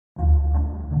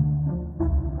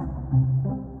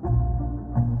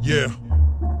Yeah.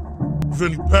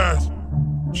 Vinny Paz,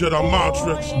 Jedi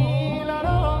Matrix.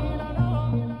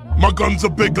 My guns are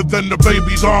bigger than the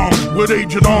baby's arm, with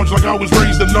agent arms like I was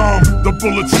raised in arm. The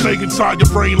bullets stay inside your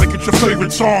brain like it's your favorite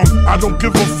song. I don't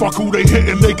give a fuck who they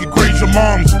hitting, they can graze your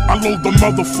moms. I load the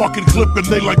motherfucking clip and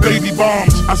they like baby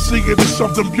bombs. I see it as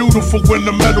something beautiful when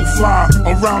the metal fly.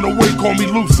 Around the way call me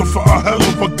Lucifer, a hell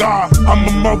of a guy. I'm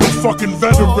a motherfucking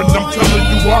veteran, I'm telling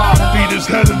you why. Beat his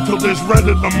head until there's red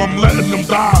in him, I'm letting him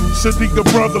die. Sitting the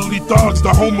brotherly thugs,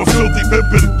 the home of filthy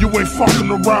pimpin'. You ain't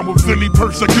fucking around with Vinny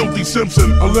Perks or Guilty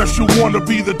Simpson, unless you wanna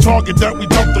be the target that we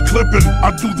dump the clip in.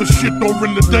 I do the shit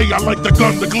during the day, I like the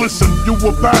gun to glisten. You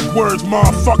were backwards,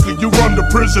 motherfucker, you run to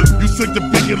prison. You think that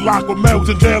being locked with males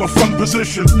in jail a fun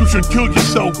position. You should kill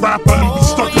yourself, rapper, and be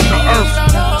stuck in the earth.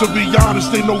 To be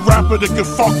honest, ain't no rapper that can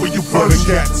fuck with you For the first.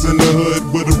 cats in the hood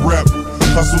with a rep,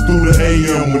 hustle through the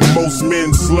AM when most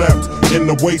men slept. In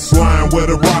the waistline where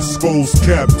the Roscoe's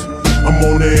kept. I'm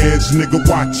on the edge, nigga,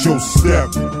 watch your step.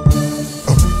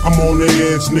 I'm on the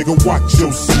edge, nigga, watch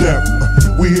your step.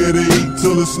 We here to eat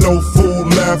till there's no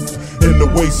food left. In the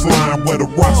waistline where the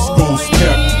Roscoe's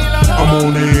kept. I'm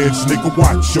on the edge, nigga,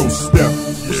 watch your step.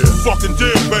 What's the fucking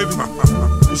deal, baby?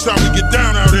 It's how we get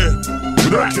down out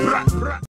here.